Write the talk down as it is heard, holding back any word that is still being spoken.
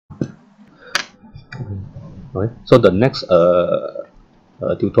Okay. So the next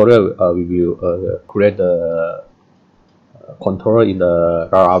tutorial we will create the controller in the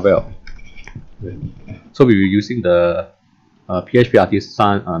Laravel. Okay. So we will using the PHP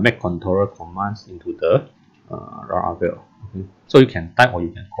Artisan make controller commands into the Laravel. Okay. So you can type or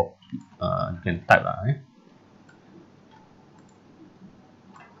you can copy. You can type, right?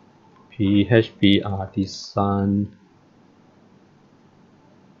 PHP Artisan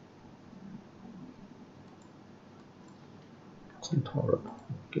controller.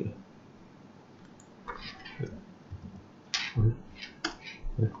 Okay.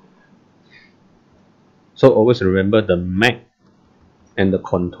 So always remember the Mac and the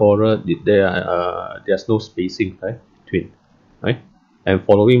controller. There's no spacing, right, between, right, and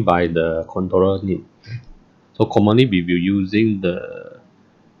following by the controller name. So commonly we will using the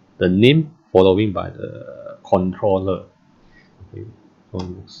name following by the controller. Okay.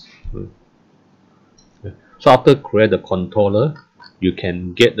 So after create the controller, you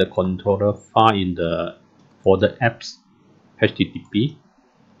can get the controller file in the folder apps http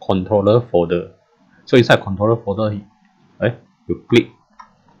controller folder. So inside controller folder, right, you click,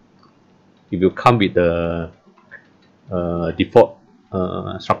 it will come with the default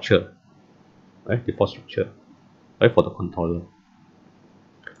structure, right, default structure, right, for the controller.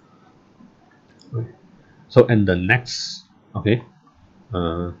 Right. So and the next, okay,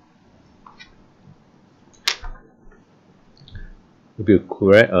 we will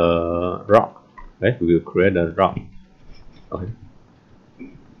create a route, right? We will create a route. Okay.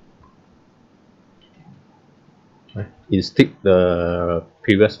 Right. Instead the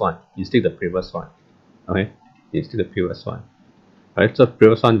previous one. Okay. Instead the previous one. Right. So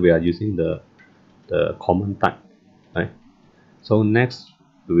previous one we are using the common type. Right. So next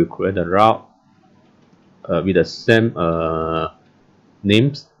we will create a route with the same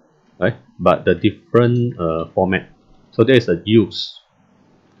names, right? But the different format. So there is a use.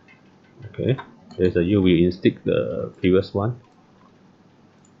 Okay. There is a use. We instick the previous one.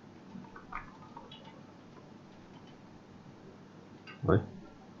 Right.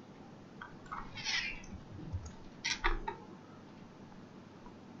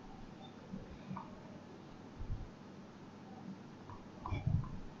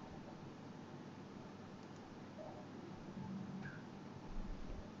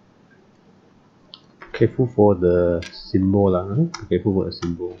 Careful for the symbol lah. Careful for the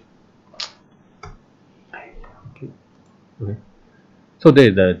symbol. Okay. Okay. So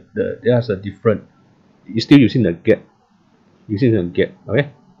there's a different. You're still using the get, okay.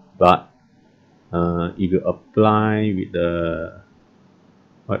 But if you apply with the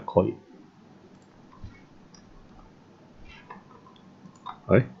what call it,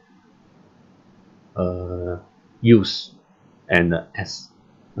 right? Use and s,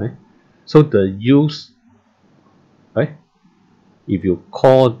 right? So the use, right? If you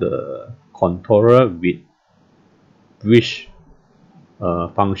call the controller with which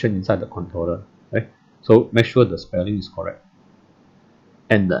function inside the controller, right? So make sure the spelling is correct.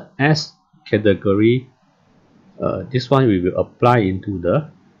 And the S category, this one we will apply into the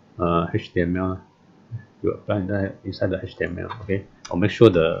HTML. You apply that inside the HTML, okay? Or make sure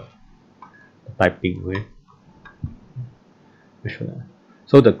the typing, okay? Make sure that.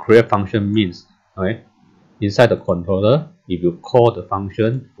 So the create function means, okay, inside the controller, if you call the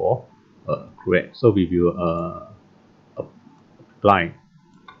function for create, so we will apply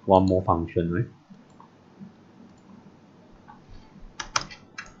one more function, right?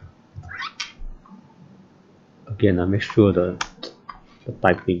 Again, I make sure the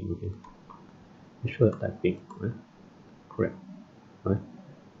typing, okay? Make sure the typing, right? Correct, right?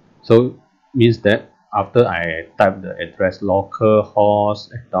 So means that after I type the address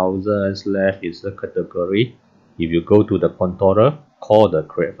localhost 8000 / insert category, if you go to the controller, call the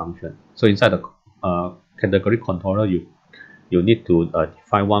create function. So inside the category controller, you need to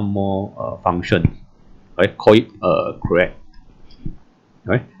define one more function, right? Call it create,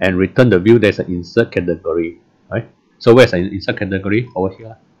 right? And return the view. There's an insert category, right? So where's an insert category? Over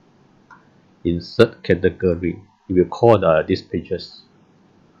here. Insert category. If you call these pages.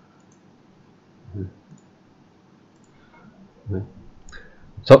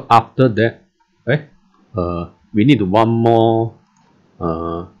 So after that, right, we need one more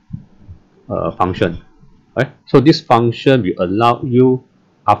function, right? So this function will allow you,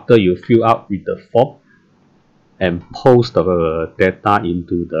 after you fill out with the form and post the data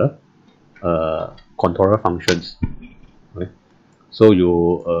into the controller functions, right? So you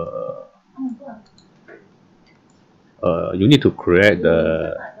need to create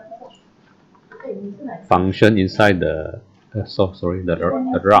the function inside the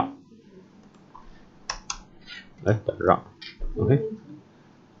the route. right? The route. Okay.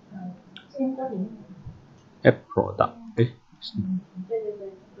 App product.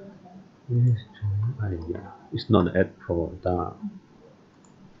 It's not the app product.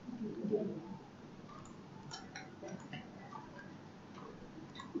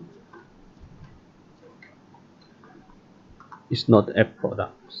 It's not app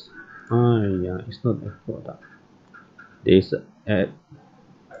products. It's not app product. There's app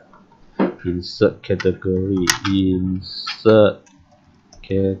insert category. Insert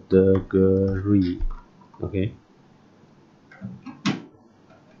category. Okay.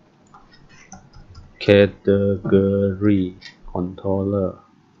 Category controller.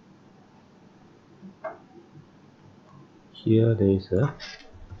 Here there is a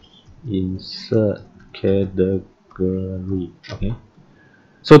insert category. Okay.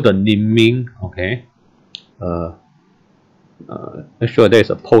 So the naming. Okay. Make sure there is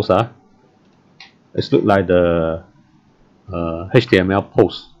a post. It looks like the HTML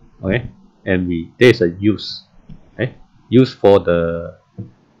post. Okay. And there is a use. Okay. Use for the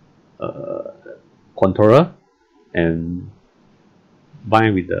controller and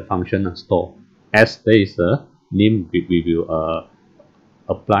bind with the function store. As there is a name, we will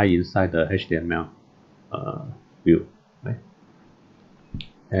apply inside the HTML view. Right?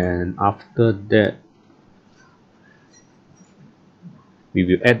 And after that, we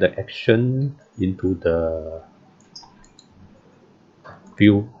will add the action into the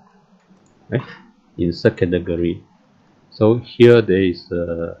view. Right? Insert category. So here there is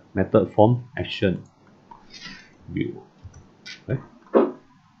a method form action view. Right?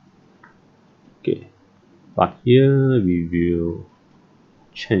 Okay, but here we will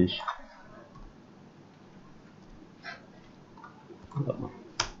change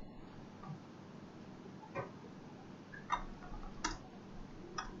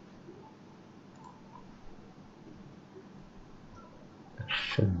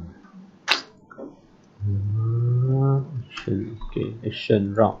action. Okay,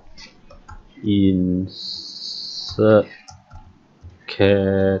 action route. Insert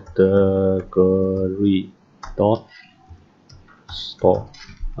category dot store.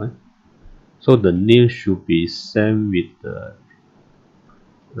 Right? So the name should be same with the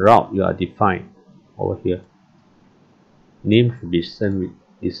route you are defined over here. Name should be same with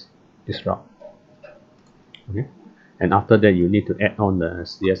this route. Okay, and after that you need to add on the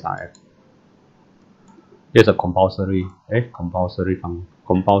CSRF. There's a compulsory, compulsory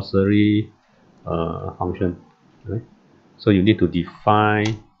function. Right? So you need to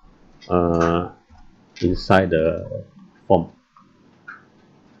define inside the form.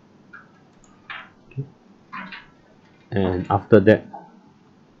 Okay. And after that,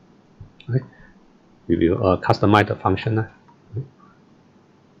 right, we will customize the function. Right?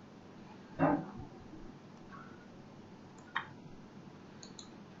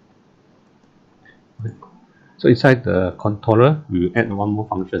 So inside the controller, we will add one more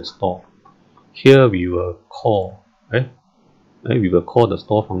function, store. Here we will call, right? We will call the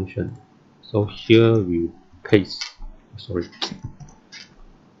store function. So here we paste. Sorry,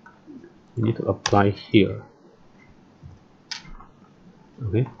 we need to apply here.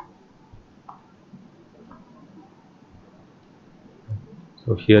 Okay.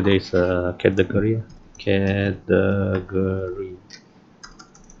 So here there is a category. Category.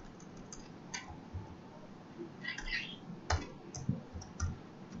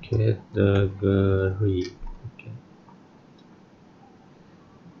 Category. Okay.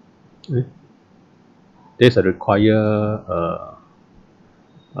 There's a require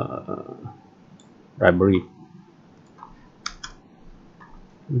library.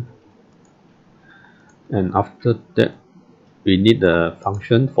 And after that, we need the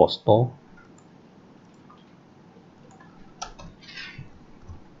function for store.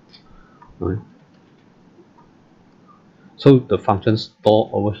 Right. So the function store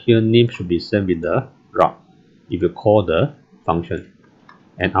over here name should be same with the route if you call the function.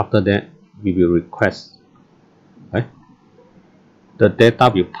 And after that, we will request. Right? The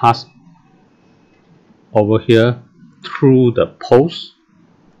data will pass over here through the post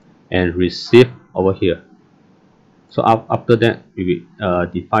and receive over here. So after that, we will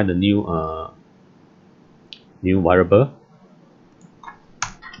define the new variable,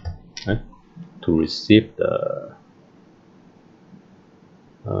 right, to receive the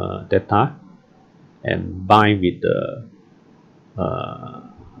data and bind with the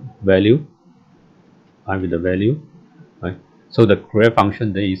value. Right? So the create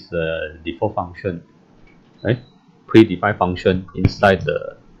function there is a default function, right? Predefined function inside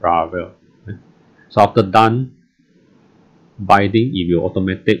the Laravel. Right? So after done binding, it will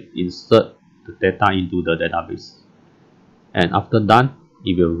automatically insert the data into the database. And after done,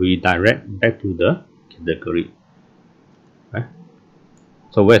 it will redirect back to the category. Right?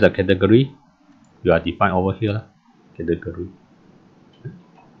 So where's the category? You are defined over here, category.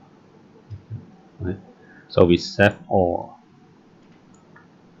 Right? So we save all.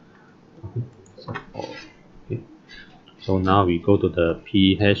 Okay. Save all. Okay. So now we go to the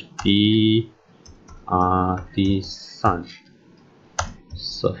PHP artisan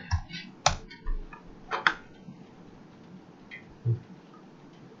serve.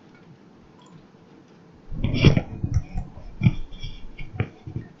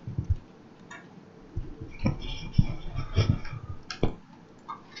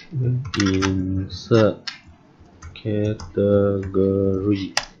 Insert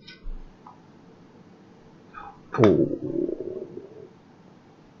category.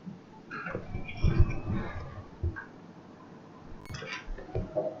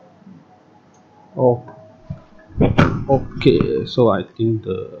 Oh, okay. So I think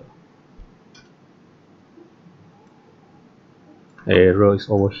the error is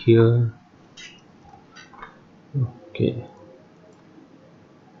over here. Okay.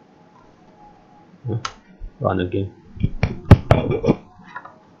 Run again.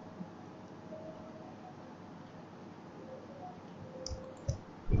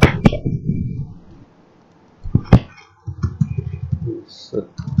 Insert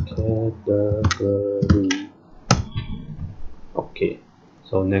category. Okay.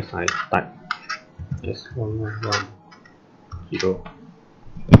 So next I type S1110.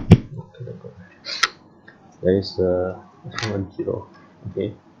 There is a S10.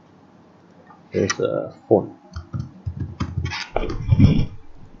 Okay. There is a phone.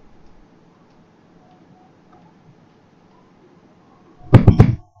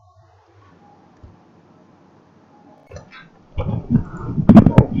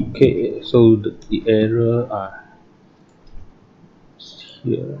 Okay, so the error are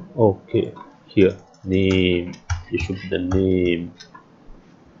here. Okay, here name. It should be the name.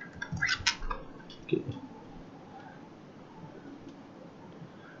 Okay,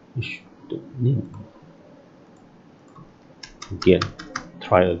 it should be the name. Again,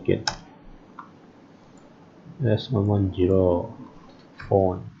 try again. S110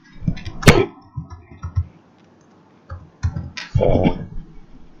 font.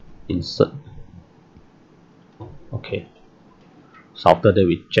 Insert. Okay. So after that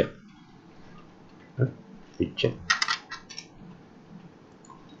we check. We check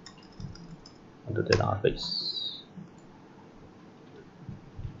on the database.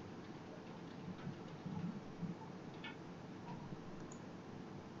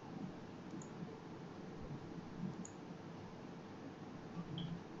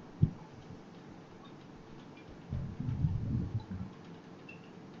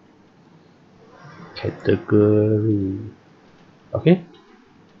 Category. Okay.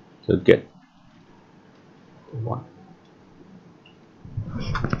 So get one.